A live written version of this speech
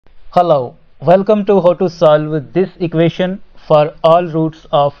Hello, welcome to how to solve this equation for all roots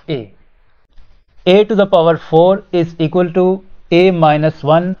of a. A to the power 4 is equal to a minus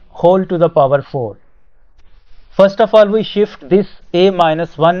 1 whole to the power 4. First of all, we shift this a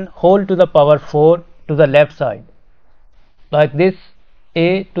minus 1 whole to the power 4 to the left side. Like this,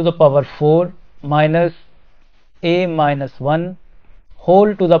 a to the power 4 minus a minus 1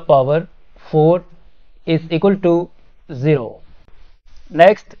 whole to the power 4 is equal to 0.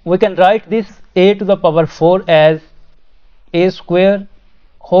 Next, we can write this a to the power 4 as a square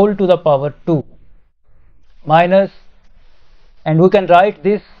whole to the power 2 minus, and we can write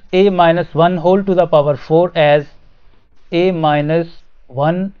this a minus 1 whole to the power 4 as a minus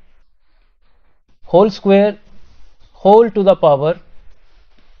 1 whole square whole to the power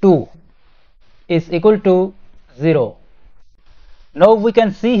 2 is equal to 0. Now we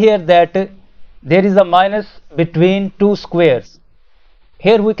can see here that there is a minus between two squares.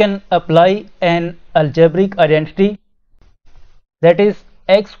 Here we can apply an algebraic identity, that is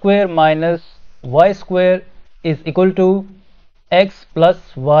x square minus y square is equal to x plus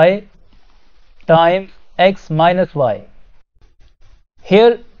y times x minus y.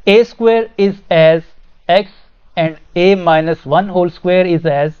 Here a square is as x and a minus 1 whole square is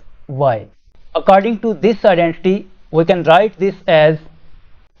as y. According to this identity, we can write this as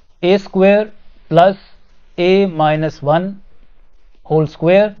a square plus a minus 1 whole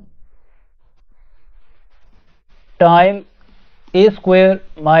square times a square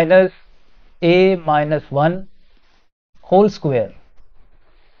minus a minus 1 whole square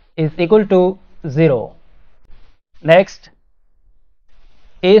is equal to 0. Next,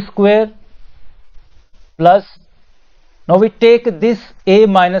 a square plus, now we take this a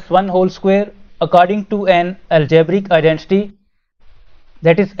minus 1 whole square according to an algebraic identity,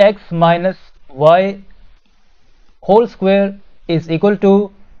 that is x minus y whole square is equal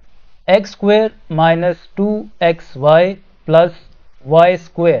to x square minus 2xy plus y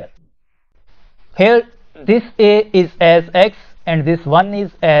square. Here this a is as x and this 1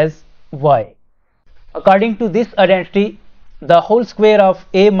 is as y. According to this identity, the whole square of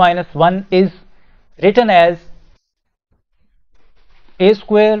a minus 1 is written as a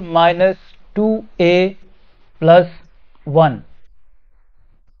square minus 2a plus 1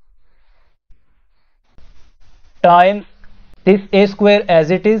 times this a square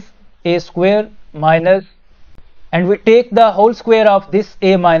as it is, a square minus, and we take the whole square of this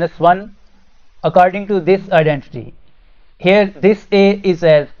a minus 1 according to this identity. Here this a is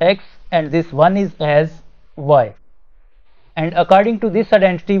as x and this 1 is as y, and according to this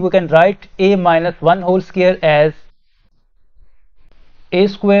identity we can write a minus 1 whole square as a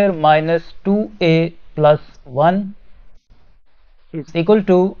square minus 2a plus 1 is equal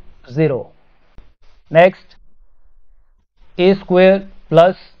to 0. Next, a square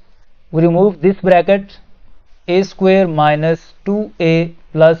plus, we remove this bracket, a square minus 2a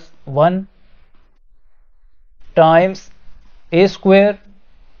plus 1 times a square,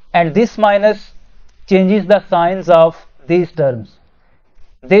 and this minus changes the signs of these terms.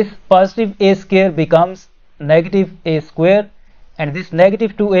 This positive a square becomes negative a square, and this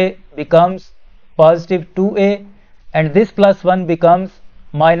negative 2a becomes positive 2a, and this plus 1 becomes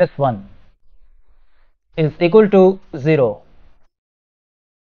minus 1 is equal to 0.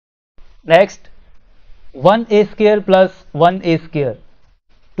 Next, 1a square plus 1a square,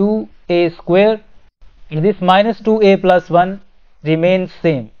 2a square, and this minus 2a plus 1 remains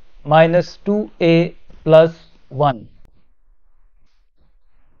same, minus 2a plus 1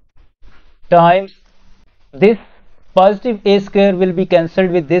 times this positive a square will be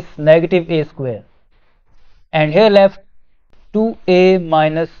cancelled with this negative a square, and here left 2a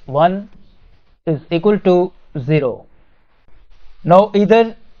minus 1 is equal to 0. Now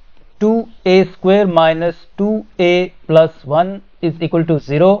either 2a square minus 2a plus 1 is equal to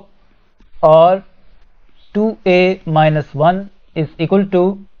 0 or 2a minus 1 is equal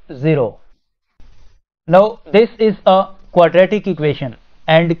to 0. Now this is a quadratic equation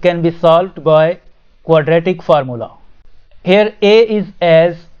and can be solved by quadratic formula. Here a is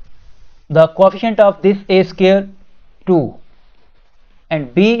as the coefficient of this a square 2,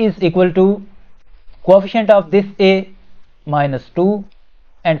 and b is equal to coefficient of this a minus 2,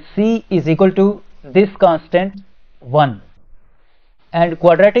 and c is equal to this constant 1, and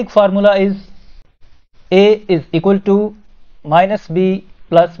quadratic formula is a is equal to minus b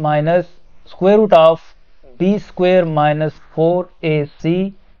plus minus square root of b square minus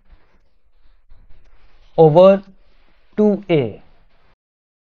 4ac over 2a.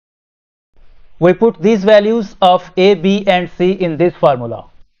 We put these values of a, b and c in this formula.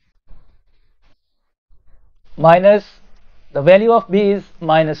 Minus The value of b is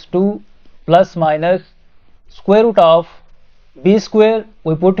minus 2 plus minus square root of b square.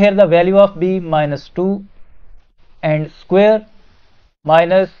 We put here the value of b minus 2 and square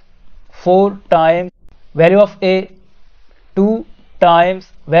minus 4 times value of a 2 times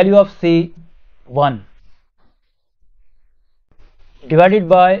value of c 1 divided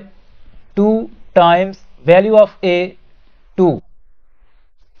by 2 times value of a 2.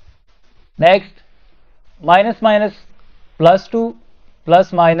 Next, minus minus plus 2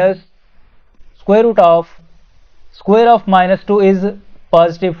 plus minus square root of square of minus 2 is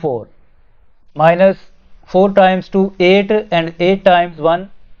positive 4 minus 4 times 2 8 and 8 times 1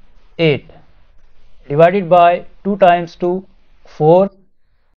 8 divided by 2 times 2 4.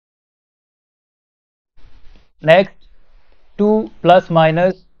 Next, 2 plus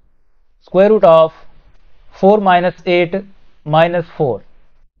minus square root of 4 minus 8 minus 4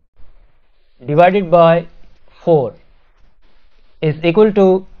 divided by 4 is equal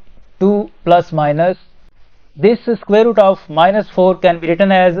to 2 plus minus. This square root of minus 4 can be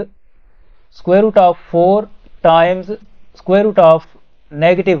written as square root of 4 times square root of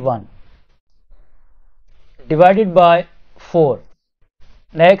negative 1 divided by 4.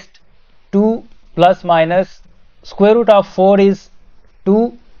 Next, 2 plus minus square root of 4 is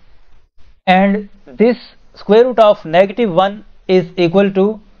 2 and this square root of negative 1 is equal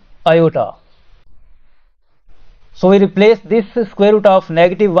to iota. So we replace this square root of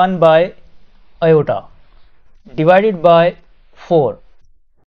negative 1 by iota divided by 4.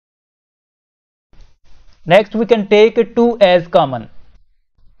 Next, we can take 2 as common.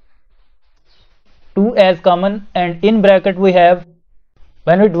 2 as common, and in bracket we have,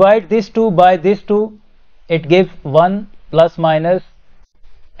 when we divide this 2 by this 2, it gives 1 plus minus,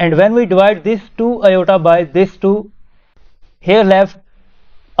 and when we divide this 2 iota by this 2, here left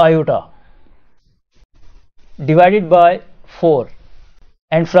iota divided by 4,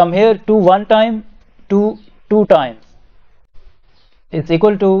 and from here 2 one time, 2 2 times is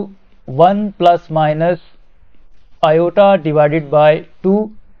equal to 1 plus minus iota divided by 2.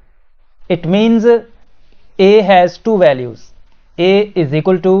 It means a has two values. A is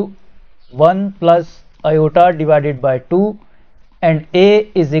equal to 1 plus iota divided by 2 and a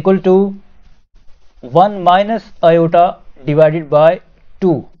is equal to 1 minus iota divided by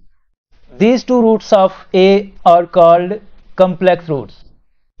 2. These two roots of a are called complex roots.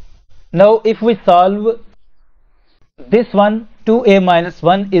 Now if we solve this one, 2a minus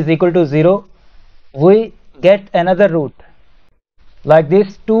 1 is equal to 0, we get another root like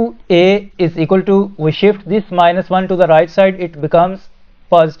this. 2a is equal to, we shift this minus 1 to the right side, it becomes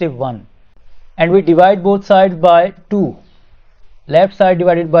positive 1, and we divide both sides by 2, left side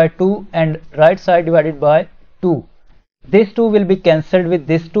divided by 2 and right side divided by 2. This 2 will be cancelled with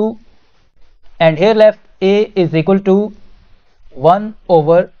this 2, and here left a is equal to 1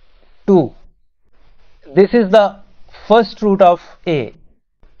 over 2. This is the first root of a,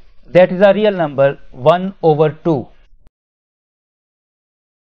 that is a real number, 1 over 2.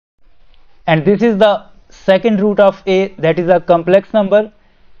 And this is the second root of a, that is a complex number,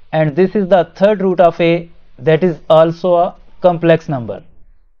 and this is the third root of a, that is also a complex number.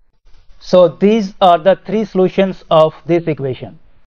 So these are the three solutions of this equation.